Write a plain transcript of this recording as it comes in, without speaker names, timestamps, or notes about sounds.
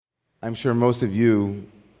I'm sure most of you,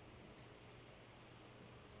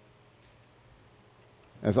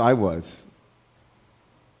 as I was,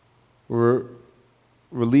 were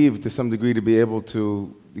relieved to some degree to be able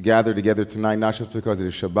to gather together tonight, not just because it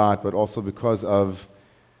is Shabbat, but also because of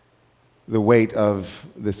the weight of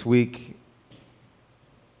this week,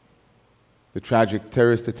 the tragic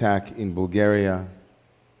terrorist attack in Bulgaria,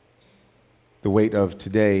 the weight of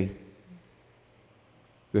today,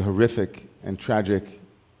 the horrific and tragic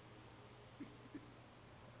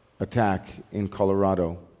attack in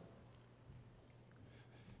Colorado.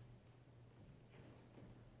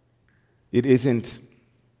 It isn't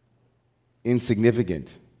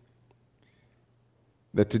insignificant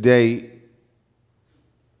that today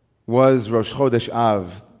was Rosh Chodesh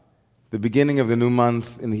Av, the beginning of the new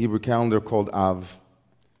month in the Hebrew calendar called Av.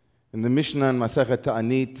 In the Mishnah in Masechet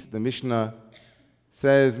Ta'anit, the Mishnah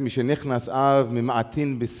says, Mishenichnas Av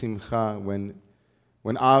mima'atin b'simcha.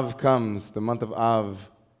 When Av comes, the month of Av,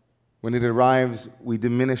 when it arrives, we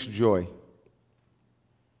diminish joy.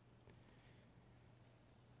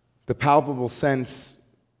 The palpable sense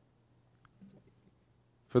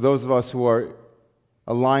for those of us who are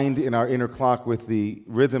aligned in our inner clock with the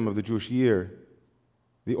rhythm of the Jewish year,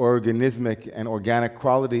 the organismic and organic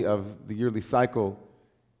quality of the yearly cycle,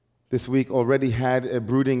 this week already had a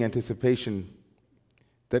brooding anticipation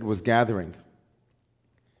that was gathering.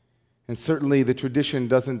 And certainly the tradition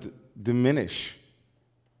doesn't diminish,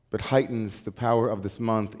 but heightens the power of this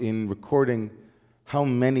month in recording how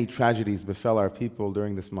many tragedies befell our people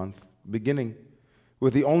during this month, beginning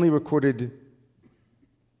with the only recorded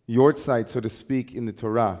yortzeit, so to speak, in the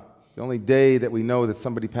Torah, the only day that we know that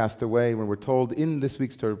somebody passed away, when we're told in this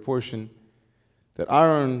week's Torah portion that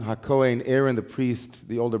Aaron HaKohen, Aaron the priest,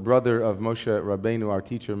 the older brother of Moshe Rabbeinu, our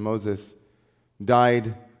teacher Moses,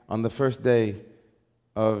 died on the first day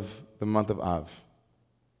of the month of Av.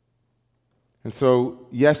 And so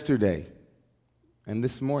yesterday and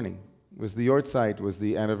this morning was the yortzeit, was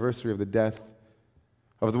the anniversary of the death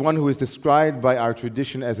of the one who is described by our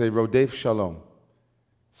tradition as a rodef shalom,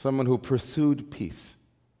 someone who pursued peace.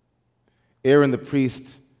 Aaron the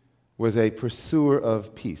priest was a pursuer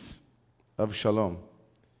of peace, of shalom.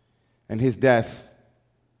 And his death,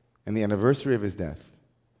 and the anniversary of his death,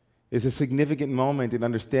 is a significant moment in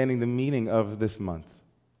understanding the meaning of this month,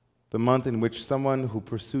 the month in which someone who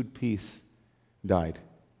pursued peace died.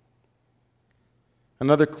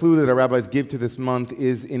 Another clue that our rabbis give to this month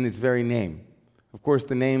is in its very name. Of course,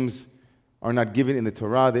 the names are not given in the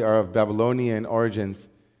Torah, they are of Babylonian origins.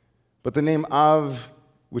 But the name Av,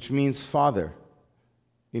 which means father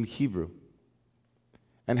in Hebrew,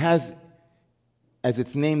 and has as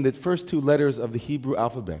its name the first two letters of the Hebrew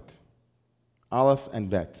alphabet, Aleph and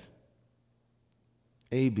Bet,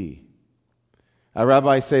 A-B. Our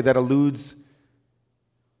rabbis say that alludes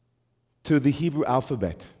to the Hebrew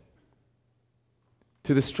alphabet,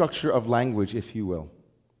 to the structure of language, if you will,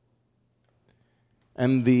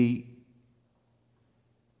 and the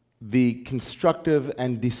constructive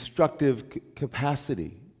and destructive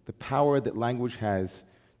capacity, the power that language has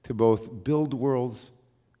to both build worlds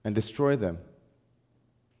and destroy them.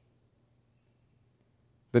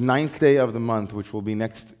 The 9th day of the month, which will be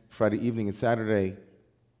next Friday evening and Saturday,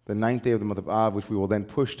 the 9th day of the month of Av, which we will then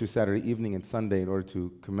push to Saturday evening and Sunday in order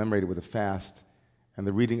to commemorate it with a fast, and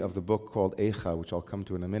the reading of the book called Eicha, which I'll come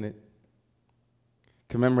to in a minute,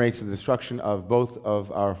 commemorates the destruction of both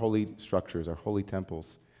of our holy structures, our holy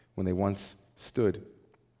temples, when they once stood.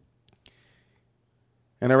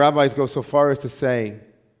 And our rabbis go so far as to say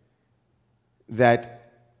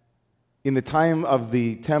that in the time of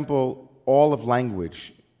the temple, all of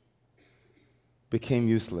language became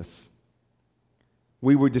useless.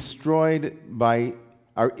 We were destroyed by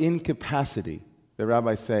our incapacity, the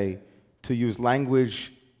rabbis say, to use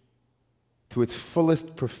language to its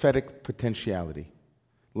fullest prophetic potentiality.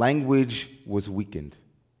 Language was weakened.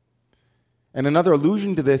 And another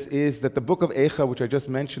allusion to this is that the book of Eicha, which I just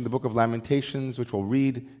mentioned, the book of Lamentations, which we'll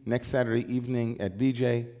read next Saturday evening at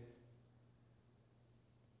BJ,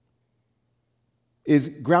 is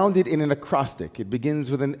grounded in an acrostic. It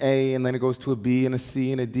begins with an A, and then it goes to a B and a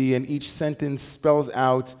C and a D, and each sentence spells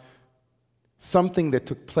out something that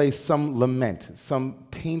took place, some lament, some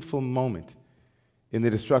painful moment in the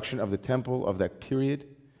destruction of the temple of that period,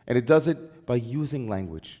 and it does it by using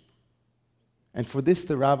language. And for this,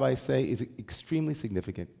 the rabbis say, is extremely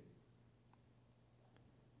significant.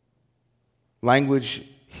 Language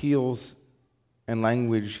heals and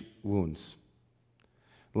language wounds.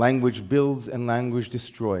 Language builds and language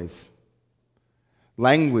destroys.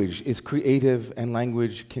 Language is creative and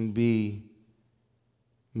language can be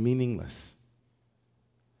meaningless.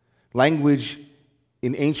 Language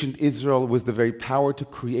in ancient Israel was the very power to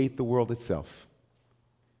create the world itself.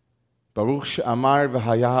 Baruch she'amar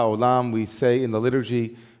v'haya ha'olam, we say in the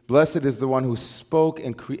liturgy, blessed is the one who spoke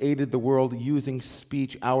and created the world using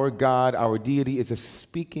speech. Our God, our deity, is a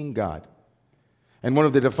speaking God. And one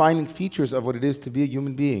of the defining features of what it is to be a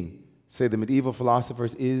human being, say the medieval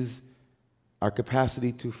philosophers, is our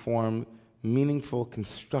capacity to form meaningful,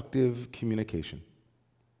 constructive communication.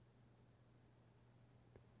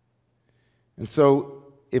 And so,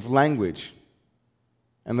 if language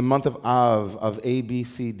and the month of Av, of A, B,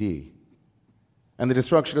 C, D, and the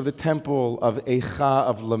destruction of the temple of Eicha,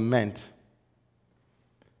 of lament,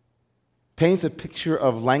 paints a picture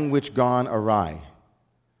of language gone awry,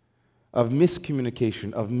 of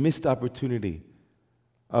miscommunication, of missed opportunity,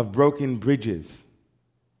 of broken bridges,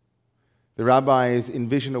 the rabbis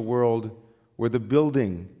envision a world where the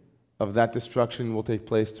building of that destruction will take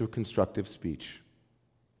place through constructive speech,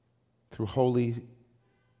 through holy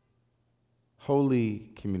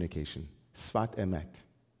communication, sfat emet,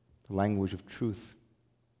 the language of truth.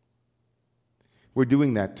 We're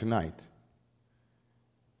doing that tonight.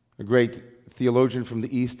 A great theologian from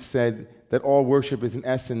the East said that all worship is in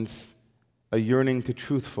essence a yearning to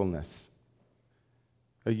truthfulness.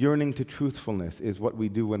 A yearning to truthfulness is what we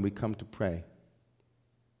do when we come to pray.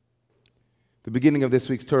 The beginning of this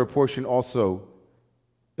week's Torah portion also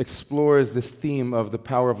explores this theme of the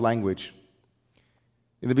power of language.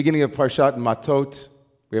 In the beginning of Parshat Matot,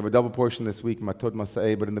 we have a double portion this week,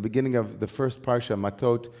 Matot-Massei, but in the beginning of the first Parsha,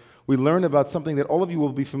 Matot, we learn about something that all of you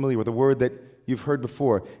will be familiar with, a word that you've heard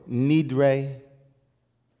before, nidre,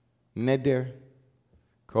 neder,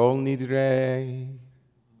 kol nidre,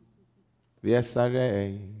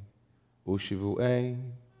 v'yesarei, ushivu'ei.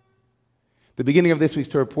 The beginning of this week's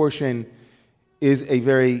Torah portion is a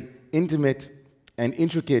very intimate and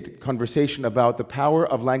intricate conversation about the power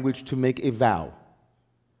of language to make a vow,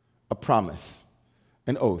 a promise,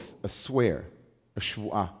 an oath, a swear, a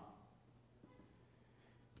shvu'ah.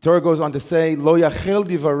 Torah goes on to say, Lo yachel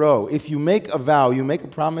divaro. If you make a vow, you make a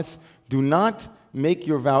promise, do not make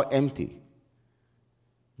your vow empty.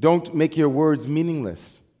 Don't make your words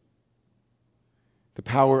meaningless. The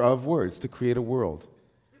power of words to create a world.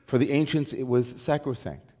 For the ancients, it was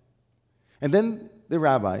sacrosanct. And then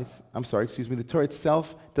the Torah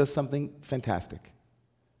itself does something fantastic.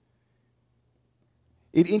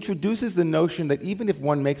 It introduces the notion that even if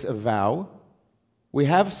one makes a vow, we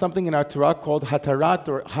have something in our Torah called hatarat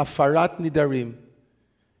or hafarat nidarim.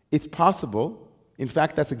 It's possible. In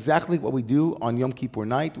fact, that's exactly what we do on Yom Kippur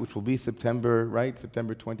night, which will be September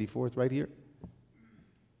 24th, right here.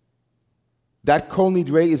 That kol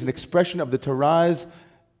nidrei is an expression of the Torah's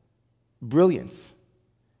brilliance.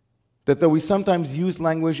 That though we sometimes use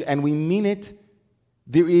language and we mean it,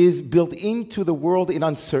 there is built into the world an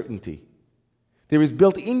uncertainty. There is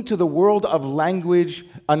built into the world of language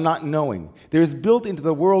a not knowing. There is built into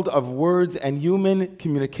the world of words and human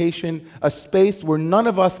communication a space where none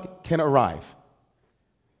of us can arrive.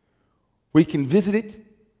 We can visit it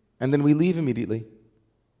and then we leave immediately.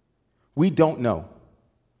 We don't know.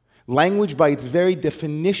 Language by its very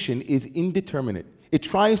definition is indeterminate. It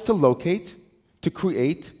tries to locate, to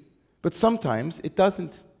create, but sometimes it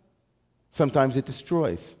doesn't. Sometimes it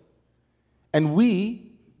destroys. And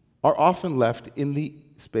we are often left in the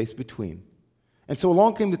space between. And so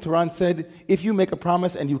along came the Torah and said, if you make a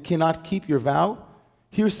promise and you cannot keep your vow,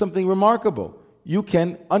 here's something remarkable. You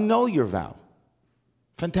can annul your vow.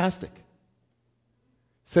 Fantastic.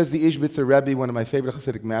 Says the Ishbitzer Rebbe, one of my favorite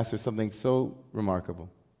Hasidic masters, something so remarkable.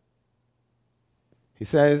 He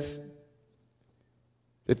says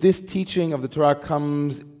that this teaching of the Torah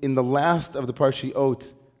comes in the last of the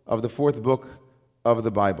Parshiot of the fourth book of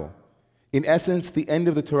the Bible. In essence, the end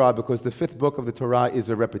of the Torah, because the fifth book of the Torah is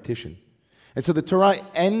a repetition. And so the Torah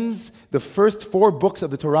ends the first four books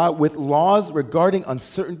of the Torah with laws regarding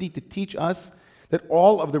uncertainty to teach us that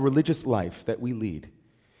all of the religious life that we lead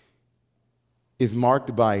is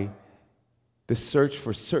marked by the search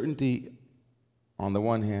for certainty on the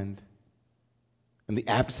one hand and the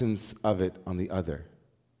absence of it on the other.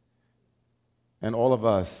 And all of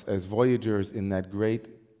us, as voyagers in that great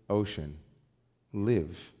ocean,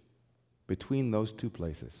 live between those two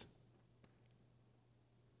places.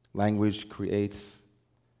 Language creates,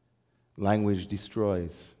 language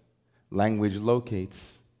destroys, language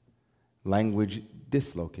locates, language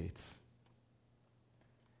dislocates.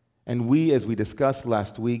 And we, as we discussed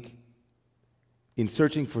last week, in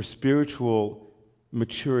searching for spiritual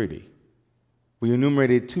maturity, we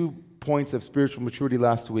enumerated 2 points of spiritual maturity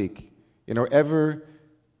last week. In our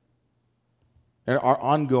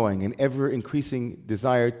ongoing and ever increasing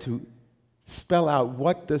desire to spell out,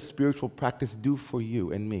 what does spiritual practice do for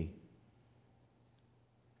you and me?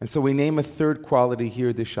 And so we name a third quality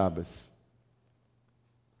here this Shabbos: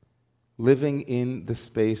 living in the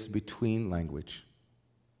space between language.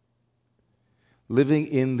 Living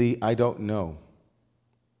in the I don't know.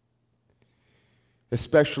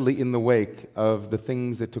 Especially in the wake of the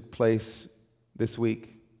things that took place this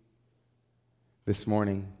week, this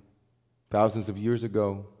morning, thousands of years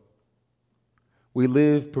ago. We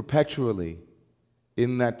live perpetually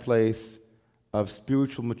in that place of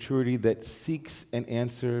spiritual maturity that seeks an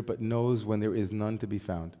answer but knows when there is none to be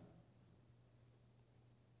found.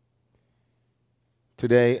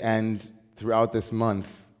 Today and throughout this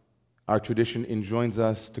month, our tradition enjoins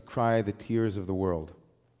us to cry the tears of the world,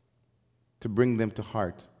 to bring them to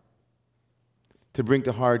heart, to bring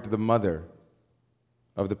to heart the mother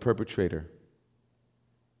of the perpetrator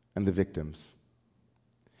and the victims,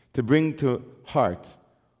 to bring to heart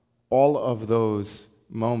all of those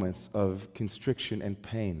moments of constriction and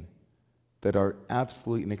pain that are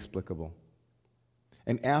absolutely inexplicable,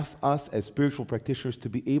 and ask us as spiritual practitioners to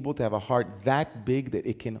be able to have a heart that big that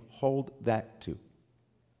it can hold that too,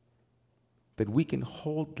 that we can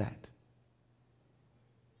hold that.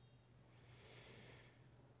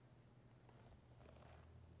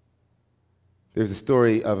 There's a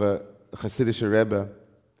story of a Hasidic Rebbe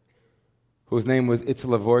whose name was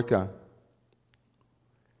Itzel Avorka.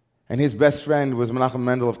 And his best friend was Menachem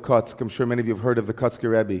Mendel of Kotsk. I'm sure many of you have heard of the Kotzker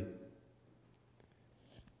Rebbe.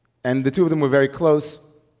 And the two of them were very close.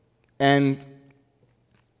 And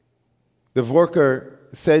the Vorker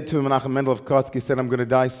said to Menachem Mendel of Kotsk, he said, I'm going to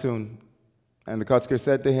die soon. And the Kotzker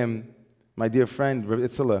said to him, my dear friend, Rabbi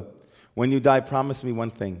Itzela, when you die, promise me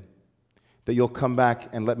one thing, that you'll come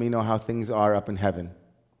back and let me know how things are up in heaven.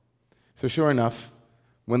 So sure enough,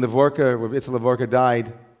 when the Vorker, Rabbi Itzela Vorker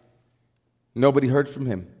died, nobody heard from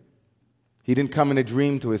him. He didn't come in a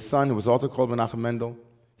dream to his son, who was also called Menachem Mendel.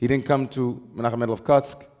 He didn't come to Menachem Mendel of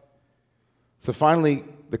Kotsk. So finally,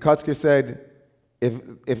 the Kotzker said,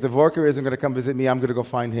 if the Vorker isn't going to come visit me, I'm going to go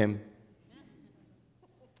find him.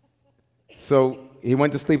 So he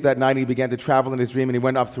went to sleep that night, and he began to travel in his dream, and he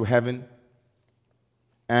went up through heaven.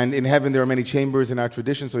 And in heaven, there are many chambers in our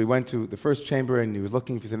tradition, so he went to the first chamber, and he was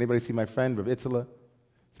looking, if he said, anybody see my friend, Rabbi Itzela?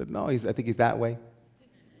 He said, no, I think he's that way.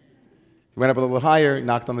 He went up a little higher,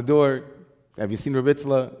 knocked on the door. Have you seen Rabbi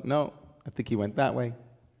Itzela? No, I think he went that way.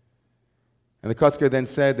 And the Kotzker then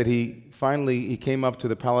said that he came up to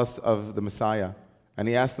the palace of the Messiah, and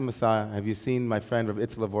he asked the Messiah, have you seen my friend Rabbi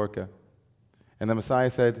Itzela Vorka? And the Messiah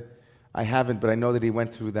said, I haven't, but I know that he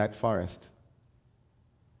went through that forest.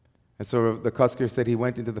 And so the Kotzker said he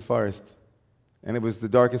went into the forest, and it was the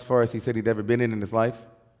darkest forest he said he'd ever been in his life.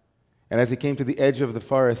 And as he came to the edge of the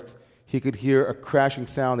forest, he could hear a crashing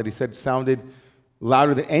sound that he said sounded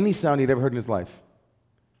louder than any sound he'd ever heard in his life.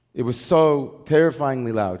 It was so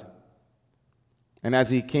terrifyingly loud. And as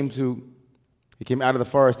he came out of the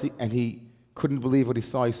forest, and he couldn't believe what he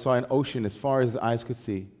saw. He saw an ocean as far as his eyes could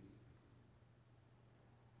see.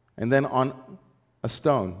 And then on a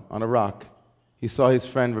stone, on a rock, he saw his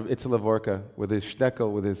friend Rav Itzela Vorka with his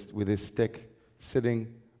shnekel, with his stick,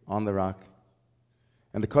 sitting on the rock.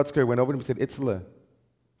 And the Kotzker went over to him and said, Itzela,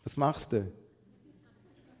 was machst du?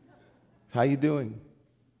 How you doing?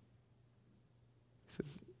 He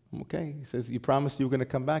says, I'm okay. He says, you promised you were going to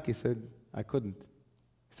come back. He said, I couldn't.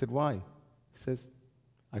 He said, why? He says,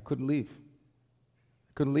 I couldn't leave.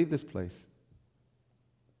 I couldn't leave this place.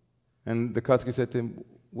 And the Kotzker said to him,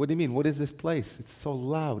 what do you mean? What is this place? It's so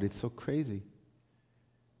loud. It's so crazy.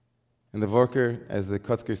 And the Vorker, as the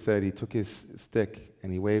Kotzker said, he took his stick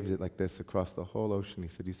and he waved it like this across the whole ocean. He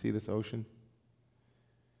said, you see this ocean?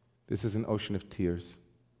 This is an ocean of tears.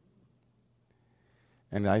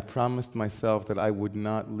 And I promised myself that I would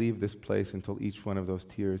not leave this place until each one of those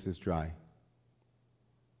tears is dry.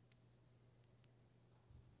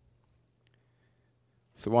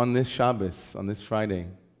 So on this Shabbos, on this Friday,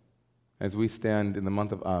 as we stand in the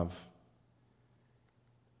month of Av,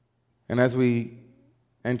 and as we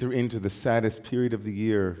enter into the saddest period of the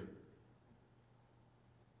year,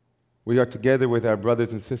 we are together with our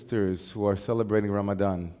brothers and sisters who are celebrating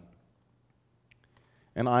Ramadan.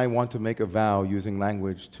 And I want to make a vow using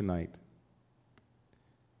language tonight.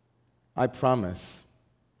 I promise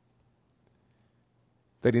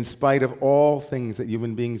that in spite of all things that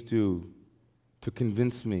human beings do to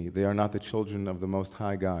convince me they are not the children of the Most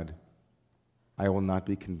High God, I will not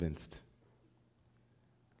be convinced.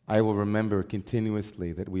 I will remember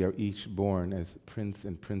continuously that we are each born as prince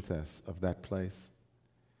and princess of that place.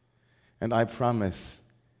 And I promise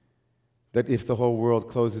that if the whole world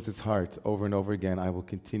closes its heart over and over again, I will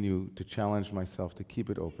continue to challenge myself to keep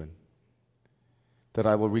it open. that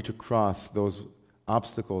I will reach across those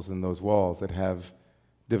obstacles and those walls that have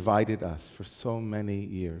divided us for so many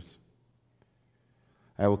years.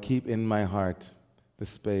 I will keep in my heart the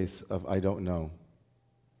space of I don't know,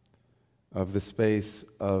 of the space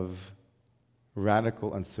of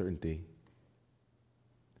radical uncertainty.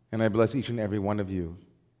 And I bless each and every one of you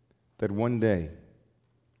that one day,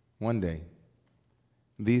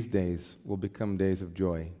 these days will become days of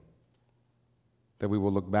joy, that we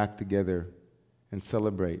will look back together and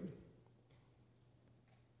celebrate.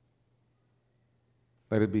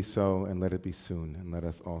 Let it be so, and let it be soon, and let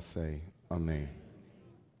us all say, Amen.